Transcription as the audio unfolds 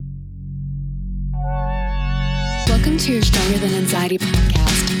Welcome to your Stronger Than Anxiety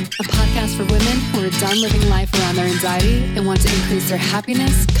podcast, a podcast for women who are done living life around their anxiety and want to increase their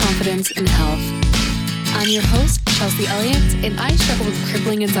happiness, confidence, and health. I'm your host, Chelsea Elliott, and I struggled with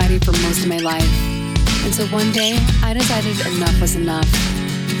crippling anxiety for most of my life. And so one day, I decided enough was enough.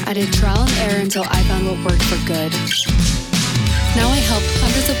 I did trial and error until I found what worked for good. Now I help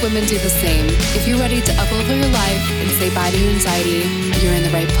hundreds of women do the same. If you're ready to up-level your life and say bye to your anxiety, you're in the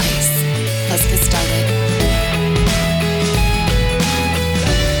right place. Let's get started.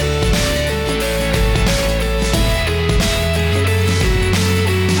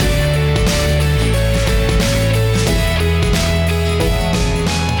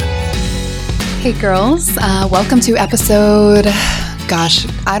 Hey girls, welcome to episode,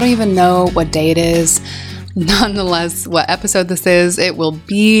 I don't even know what day it is. Nonetheless, what episode this is, it will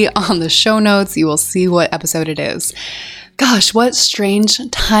be on the show notes. You will see what episode it is. Gosh, what strange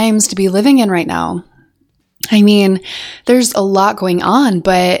times to be living in right now. I mean, there's a lot going on,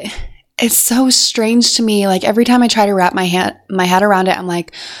 but it's so strange to me. Like every time I try to wrap my head around it, I'm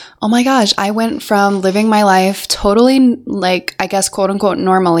like, oh my gosh, I went from living my life totally like, I guess, quote unquote,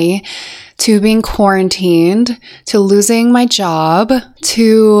 normally to being quarantined, to losing my job,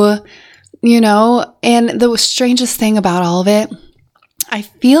 to, and the strangest thing about all of it, I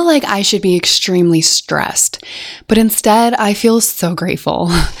feel like I should be extremely stressed, but instead I feel so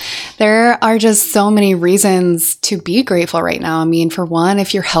grateful. There are just so many reasons to be grateful right now. I mean, for one,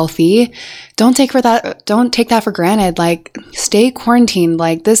 if you're healthy, don't take that for granted. Like, stay quarantined.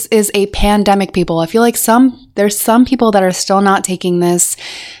 Like, this is a pandemic, people. I feel like there's some people that are still not taking this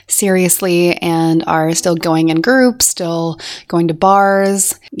seriously and are still going in groups, still going to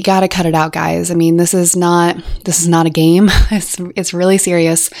bars. You got to cut it out, guys. I mean, this is not a game. It's really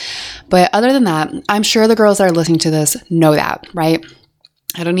serious. But other than that, I'm sure the girls that are listening to this know that, right?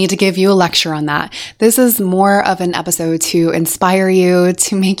 I don't need to give you a lecture on that. This is more of an episode to inspire you,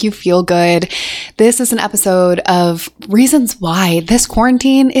 to make you feel good. This is an episode of reasons why this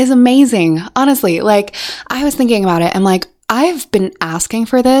quarantine is amazing. Honestly, like I was thinking about it. I'm like, I've been asking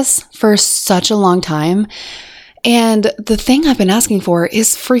for this for such a long time. And the thing I've been asking for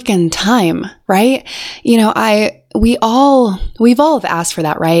is freaking time, right? We've all have asked for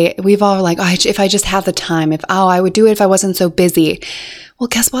that, right? We've all like, oh, if I just have the time, I would do it if I wasn't so busy. Well,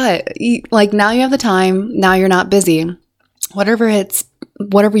 guess what? Now you have the time. Now you're not busy. Whatever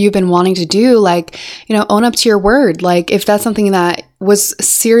you've been wanting to do, own up to your word. Like if that's something that was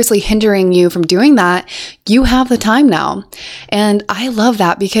seriously hindering you from doing that, you have the time now. And I love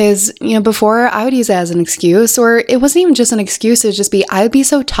that because, before I would use it as an excuse, or it wasn't even just an excuse. It would just be, I would be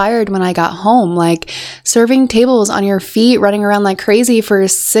so tired when I got home, like serving tables on your feet, running around like crazy for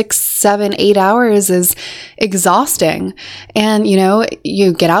 6, 7, 8 hours is exhausting. And,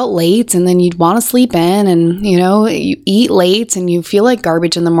 you get out late and then you'd want to sleep in and, you eat late and you feel like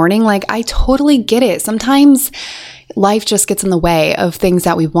garbage in the morning. Like I totally get it. Sometimes life just gets in the way of things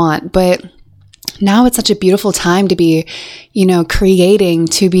that we want, but now it's such a beautiful time to be, creating,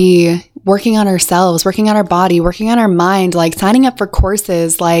 to be working on ourselves, working on our body, working on our mind, like signing up for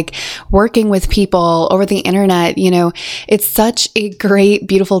courses, like working with people over the internet. It's such a great,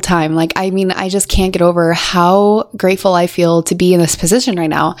 beautiful time. Like, I mean, I just can't get over how grateful I feel to be in this position right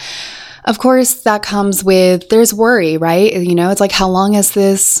now. Of course, that comes with, there's worry, right? It's like, how long is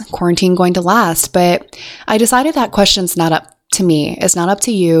this quarantine going to last? But I decided that question's not up to me. It's not up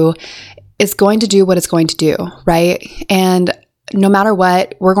to you. It's going to do what it's going to do, right? And no matter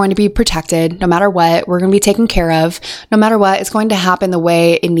what, we're going to be protected. No matter what, we're going to be taken care of. No matter what, it's going to happen the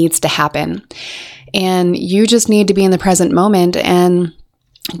way it needs to happen. And you just need to be in the present moment and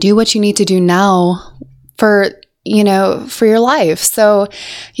do what you need to do now for your life. So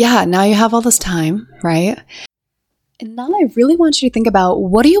yeah, now you have all this time, right? And now I really want you to think about,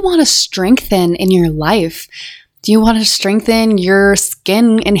 what do you want to strengthen in your life? Do you want to strengthen your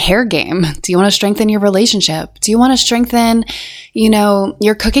skin and hair game? Do you want to strengthen your relationship? Do you want to strengthen,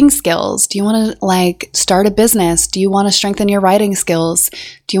 your cooking skills? Do you want to start a business? Do you want to strengthen your writing skills?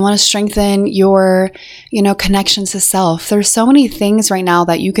 Do you want to strengthen your, connections to self? There's so many things right now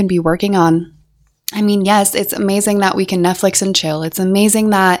that you can be working on. I mean, yes, it's amazing that we can Netflix and chill. It's amazing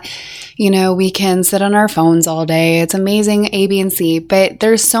that, we can sit on our phones all day. It's amazing A, B, and C, but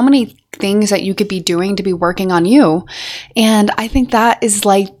there's so many things that you could be doing to be working on you. And I think that is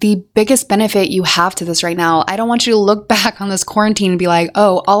like the biggest benefit you have to this right now. I don't want you to look back on this quarantine and be like,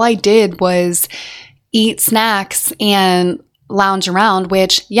 oh, all I did was eat snacks and lounge around,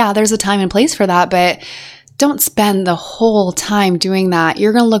 which, yeah, there's a time and place for that, but don't spend the whole time doing that.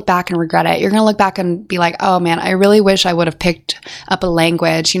 You're going to look back and regret it. You're going to look back and be like, oh man, I really wish I would have picked up a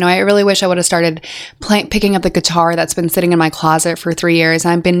language. I really wish I would have started picking up the guitar that's been sitting in my closet for 3 years.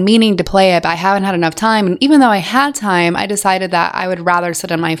 I've been meaning to play it, but I haven't had enough time. And even though I had time, I decided that I would rather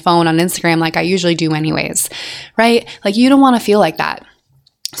sit on my phone on Instagram like I usually do anyways, right? Like you don't want to feel like that.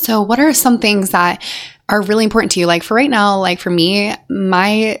 So what are some things that are really important to you? Like for right now, like for me,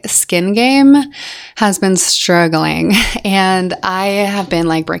 my skin game has been struggling and I have been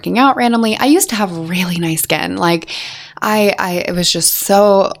like breaking out randomly. I used to have really nice skin. Like it was just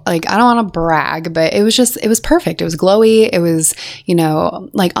so like, I don't want to brag, but it was perfect. It was glowy. It was,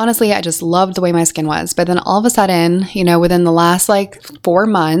 like honestly, I just loved the way my skin was. But then all of a sudden, within the last like 4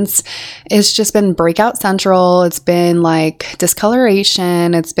 months, it's just been breakout central. It's been like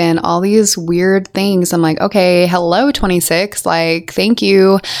discoloration. It's been all these weird things. I'm like, okay, hello 26, like, thank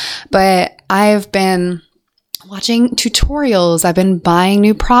you. But I've been watching tutorials. I've been buying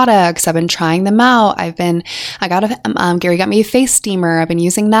new products. I've been trying them out. Gary got me a face steamer. I've been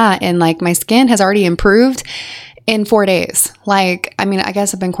using that and like my skin has already improved in 4 days. Like, I mean, I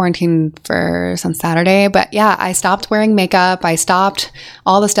guess I've been quarantined since Saturday, but yeah, I stopped wearing makeup. I stopped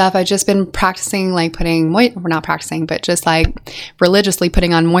all the stuff. I've just been practicing like just like religiously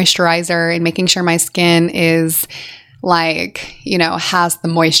putting on moisturizer and making sure my skin is like, has the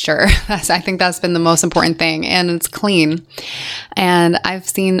moisture. I think that's been the most important thing, and it's clean. And I've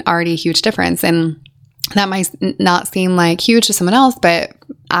seen already a huge difference, and that might not seem like huge to someone else, but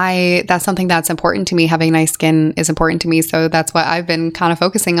that's something that's important to me. Having nice skin is important to me. So that's what I've been kind of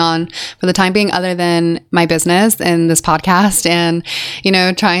focusing on for the time being, other than my business and this podcast and,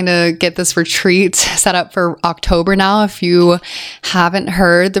 trying to get this retreat set up for October now. If you haven't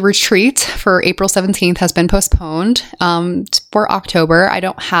heard, the retreat for April 17th has been postponed for October. I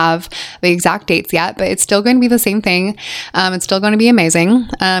don't have the exact dates yet, but it's still going to be the same thing. It's still going to be amazing.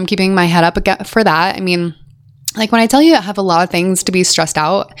 Keeping my head up for that. I mean, like when I tell you I have a lot of things to be stressed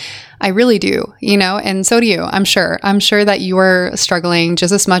out, I really do, and so do you. I'm sure that you are struggling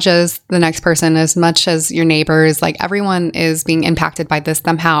just as much as the next person, as much as your neighbors. Like everyone is being impacted by this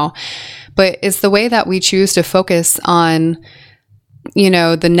somehow, but it's the way that we choose to focus on,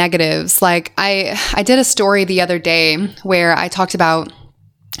 the negatives. Like I did a story the other day where I talked about,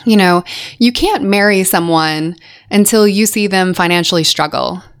 you can't marry someone until you see them financially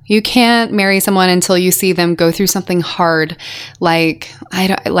struggle. You can't marry someone until you see them go through something hard, like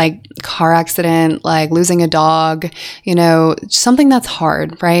car accident, like losing a dog, something that's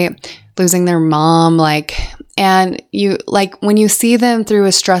hard, right? Losing their mom, and you when you see them through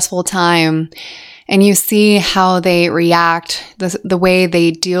a stressful time and you see how they react, the way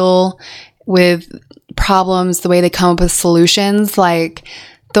they deal with problems, the way they come up with solutions, like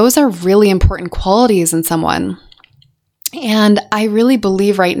those are really important qualities in someone. And I really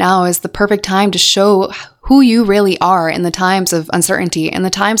believe right now is the perfect time to show who you really are in the times of uncertainty, in the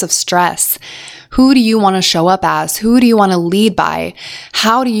times of stress. Who do you want to show up as? Who do you want to lead by?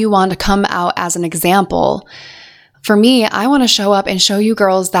 How do you want to come out as an example? For me, I want to show up and show you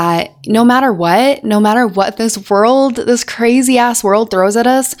girls that no matter what this crazy ass world throws at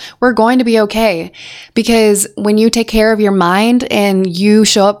us, we're going to be okay. Because when you take care of your mind and you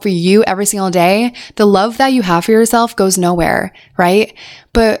show up for you every single day, the love that you have for yourself goes nowhere, right?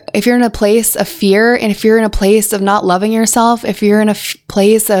 But if you're in a place of fear, and if you're in a place of not loving yourself, if you're in a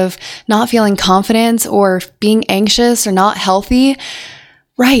place of not feeling confident or being anxious or not healthy,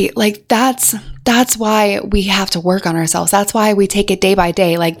 right, like that's why we have to work on ourselves. That's why we take it day by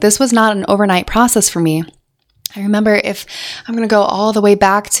day. Like this was not an overnight process for me. I remember, if I'm going to go all the way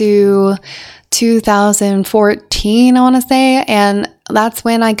back to 2014, I want to say, and that's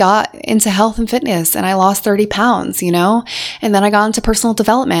when I got into health and fitness and I lost 30 pounds, and then I got into personal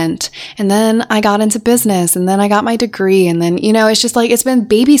development and then I got into business and then I got my degree. And then, it's just like, it's been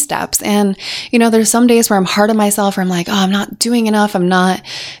baby steps. And, there's some days where I'm hard on myself, where I'm like, oh, I'm not doing enough. I'm not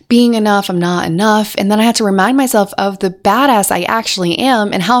being enough. I'm not enough. And then I had to remind myself of the badass I actually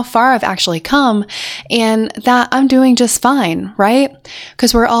am and how far I've actually come and that I'm doing just fine, right?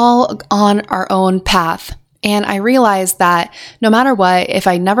 Because we're all on our own path. And I realized that no matter what, if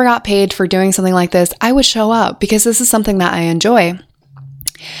I never got paid for doing something like this, I would show up because this is something that I enjoy.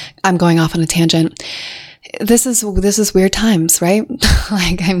 I'm going off on a tangent. This is weird times, right?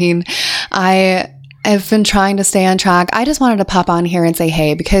 I I've been trying to stay on track. I just wanted to pop on here and say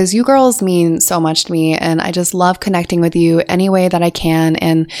hey, because you girls mean so much to me, and I just love connecting with you any way that I can.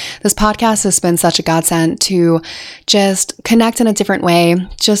 And this podcast has been such a godsend to just connect in a different way.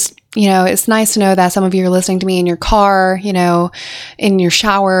 Just, it's nice to know that some of you are listening to me in your car, in your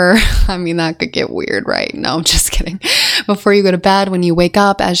shower. I mean, that could get weird, right? No, I'm just kidding. Before you go to bed, when you wake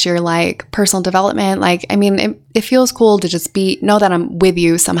up, as your personal development, it feels cool to just know that I'm with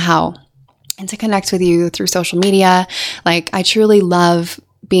you somehow, and to connect with you through social media. I truly love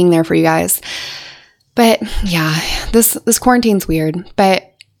being there for you guys. But yeah, this quarantine's weird.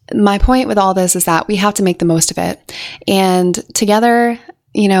 But my point with all this is that we have to make the most of it. And together,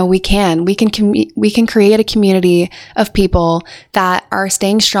 we can create a community of people that are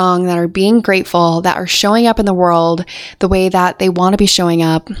staying strong, that are being grateful, that are showing up in the world the way that they want to be showing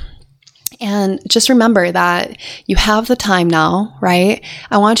up. And just remember that you have the time now, right?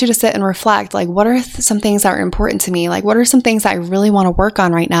 I want you to sit and reflect, what are some things that are important to me? What are some things that I really want to work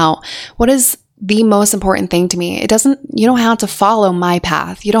on right now? What is the most important thing to me? You don't have to follow my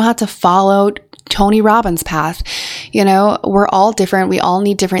path. You don't have to follow Tony Robbins' path. We're all different. We all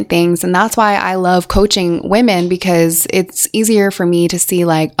need different things. And that's why I love coaching women, because it's easier for me to see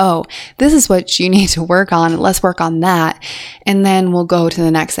oh, this is what you need to work on. Let's work on that. And then we'll go to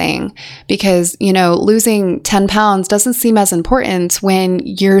the next thing. Because, losing 10 pounds doesn't seem as important when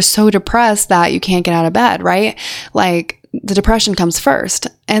you're so depressed that you can't get out of bed, right? The depression comes first.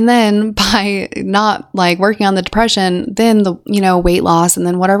 And then by not working on the depression, then the, weight loss, and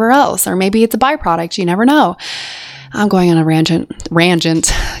then whatever else, or maybe it's a byproduct. You never know. I'm going on a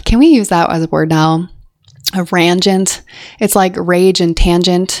rangent. Can we use that as a word now? A rangent. It's like rage and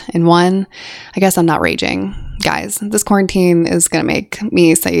tangent in one. I guess I'm not raging. Guys, this quarantine is going to make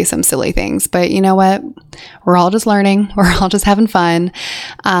me say some silly things, but you know what? We're all just learning. We're all just having fun.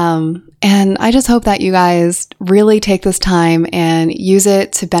 And I just hope that you guys really take this time and use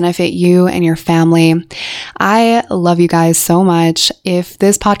it to benefit you and your family. I love you guys so much. If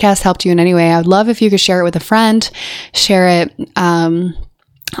this podcast helped you in any way, I would love if you could share it with a friend, share it,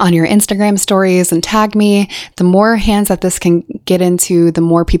 on your Instagram stories and tag me. The more hands that this can get into, the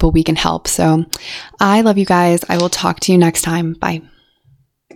more people we can help. So I love you guys. I will talk to you next time. Bye.